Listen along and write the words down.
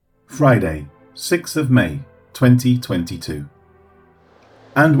Friday, 6th of May, 2022.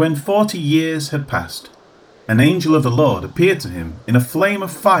 And when 40 years had passed, an angel of the Lord appeared to him in a flame of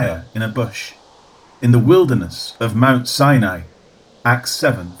fire in a bush, in the wilderness of Mount Sinai. Acts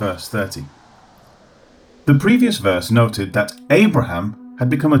 7 verse 30. The previous verse noted that Abraham had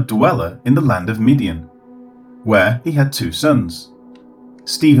become a dweller in the land of Midian, where he had 2 sons.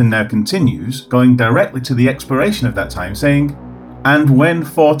 Stephen now continues, going directly to the expiration of that time, saying, "And when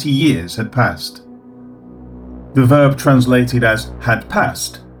 40 years had passed." The verb translated as "had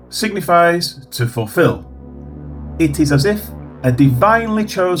passed" signifies to fulfill. It is as if a divinely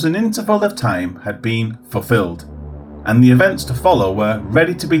chosen interval of time had been fulfilled, and the events to follow were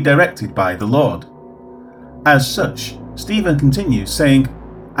ready to be directed by the Lord. As such, Stephen continues saying,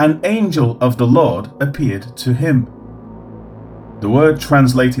 "An angel of the Lord appeared to him." The word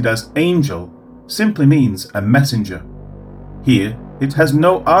translated as angel simply means a messenger. Here, it has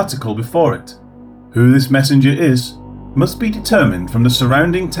no article before it. Who this messenger is must be determined from the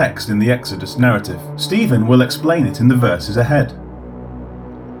surrounding text in the Exodus narrative. Stephen will explain it in the verses ahead.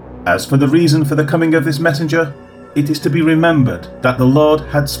 As for the reason for the coming of this messenger, it is to be remembered that the Lord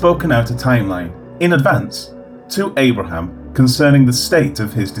had spoken out a timeline in advance to Abraham concerning the state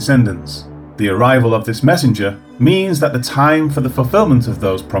of his descendants. The arrival of this messenger means that the time for the fulfillment of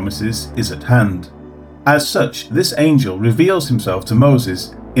those promises is at hand. As such, this angel reveals himself to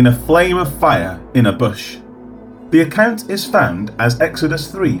Moses in a flame of fire in a bush. The account is found as Exodus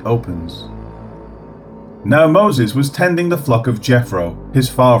 3 opens. Now Moses was tending the flock of Jethro, his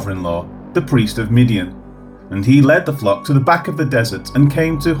father-in-law, the priest of Midian, and he led the flock to the back of the desert and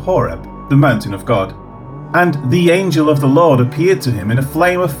came to Horeb, the mountain of God. And the angel of the Lord appeared to him in a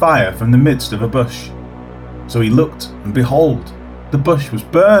flame of fire from the midst of a bush. So he looked, and behold, the bush was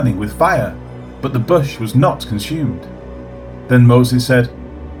burning with fire, but the bush was not consumed. Then Moses said,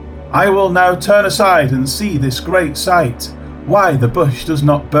 "I will now turn aside and see this great sight, why the bush does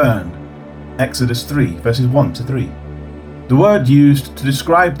not burn." Exodus 3 verses 1 to 3. The word used to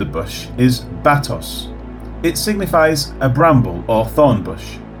describe the bush is batos. It signifies a bramble or thorn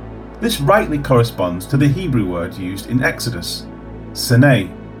bush. This rightly corresponds to the Hebrew word used in Exodus, seneh.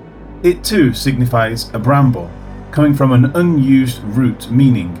 It too signifies a bramble, coming from an unused root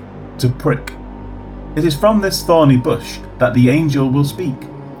meaning to prick. It is from this thorny bush that the angel will speak.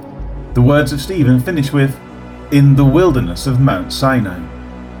 The words of Stephen finish with, "in the wilderness of Mount Sinai."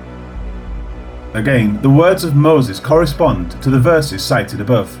 Again, the words of Moses correspond to the verses cited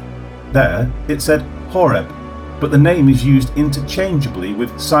above. There, it said Horeb, but the name is used interchangeably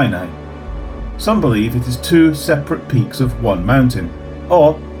with Sinai. Some believe it is 2 separate peaks of one mountain,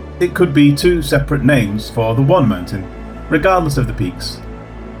 or it could be 2 separate names for the one mountain, regardless of the peaks.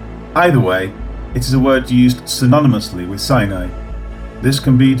 Either way, it is a word used synonymously with Sinai. This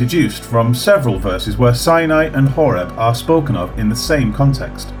can be deduced from several verses where Sinai and Horeb are spoken of in the same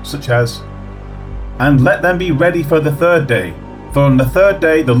context, such as, "And let them be ready for the 3rd day, for on the 3rd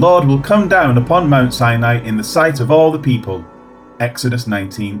day the Lord will come down upon Mount Sinai in the sight of all the people." Exodus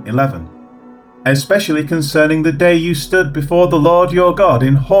 19:11. "Especially concerning the day you stood before the Lord your God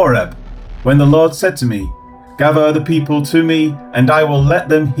in Horeb, when the Lord said to me, 'Gather the people to me, and I will let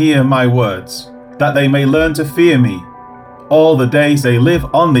them hear my words, that they may learn to fear me all the days they live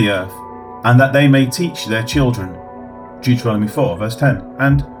on the earth, and that they may teach their children.'" Deuteronomy 4 verse 10.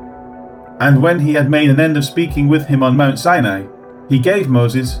 And when he had made an end of speaking with him on Mount Sinai, he gave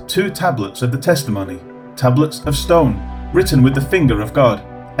Moses 2 tablets of the testimony, tablets of stone, written with the finger of God.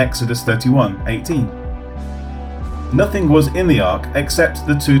 Exodus 31:18. Nothing was in the ark except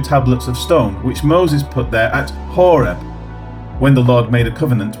the 2 tablets of stone which Moses put there at Horeb, when the Lord made a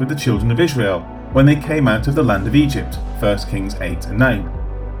covenant with the children of Israel, when they came out of the land of Egypt. 1 Kings 8 and 9.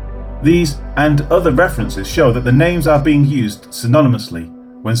 These and other references show that the names are being used synonymously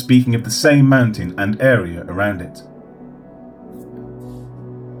when speaking of the same mountain and area around it.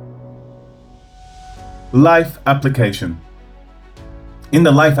 Life application. In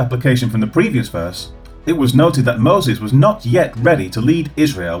the life application from the previous verse, it was noted that Moses was not yet ready to lead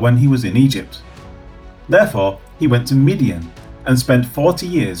Israel when he was in Egypt. Therefore, he went to Midian and spent 40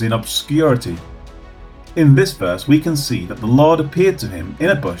 years in obscurity. In this verse, we can see that the Lord appeared to him in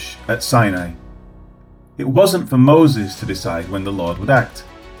a bush at Sinai. It wasn't for Moses to decide when the Lord would act.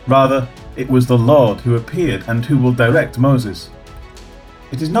 Rather, it was the Lord who appeared and who will direct Moses.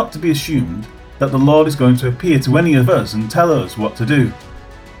 It is not to be assumed that the Lord is going to appear to any of us and tell us what to do.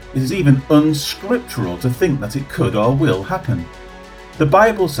 It is even unscriptural to think that it could or will happen. The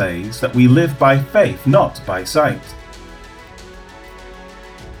Bible says that we live by faith, not by sight.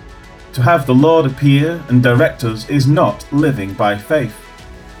 To have the Lord appear and direct us is not living by faith.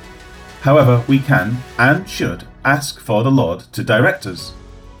 However, we can and should ask for the Lord to direct us.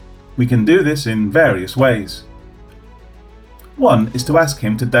 We can do this in various ways. One is to ask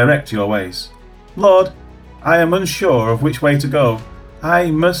Him to direct your ways. Lord, I am unsure of which way to go. I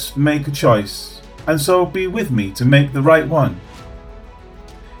must make a choice, and so be with me to make the right one.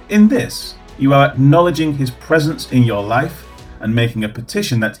 In this, you are acknowledging His presence in your life and making a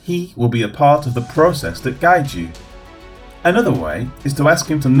petition that He will be a part of the process that guides you. Another way is to ask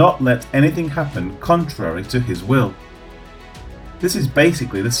Him to not let anything happen contrary to His will. This is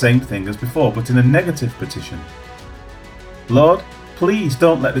basically the same thing as before, but in a negative petition. Lord, please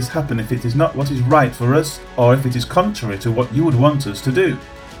don't let this happen if it is not what is right for us, or if it is contrary to what you would want us to do.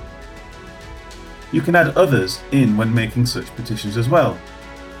 You can add others in when making such petitions as well.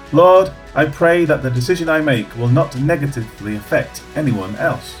 Lord, I pray that the decision I make will not negatively affect anyone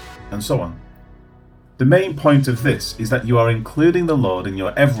else, and so on. The main point of this is that you are including the Lord in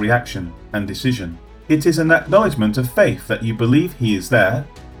your every action and decision. It is an acknowledgement of faith that you believe He is there,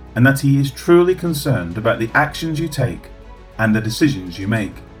 and that He is truly concerned about the actions you take and the decisions you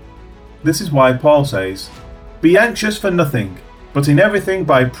make. This is why Paul says, "Be anxious for nothing, but in everything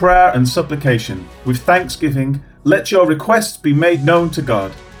by prayer and supplication, with thanksgiving, let your requests be made known to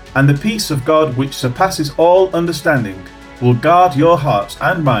God, and the peace of God which surpasses all understanding will guard your hearts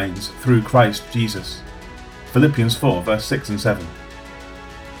and minds through Christ Jesus." Philippians 4 verse 6 and 7.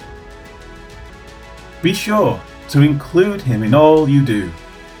 Be sure to include Him in all you do.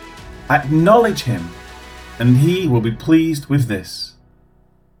 Acknowledge Him, and He will be pleased with this.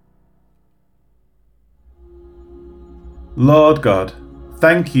 Lord God,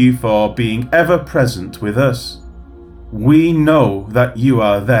 thank you for being ever present with us. We know that you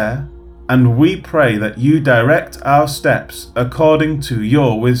are there, and we pray that you direct our steps according to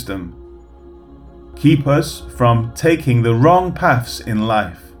your wisdom. Keep us from taking the wrong paths in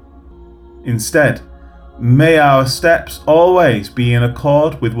life. Instead, may our steps always be in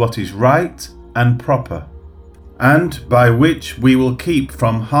accord with what is right and proper, and by which we will keep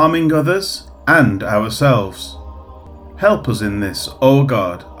from harming others and ourselves. Help us in this, O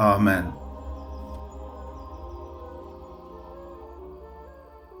God. Amen.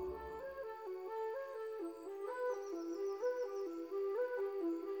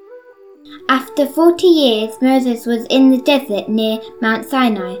 After 40 years, Moses was in the desert near Mount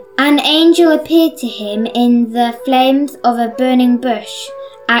Sinai. An angel appeared to him in the flames of a burning bush.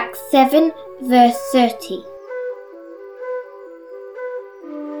 Acts 7 verse 30.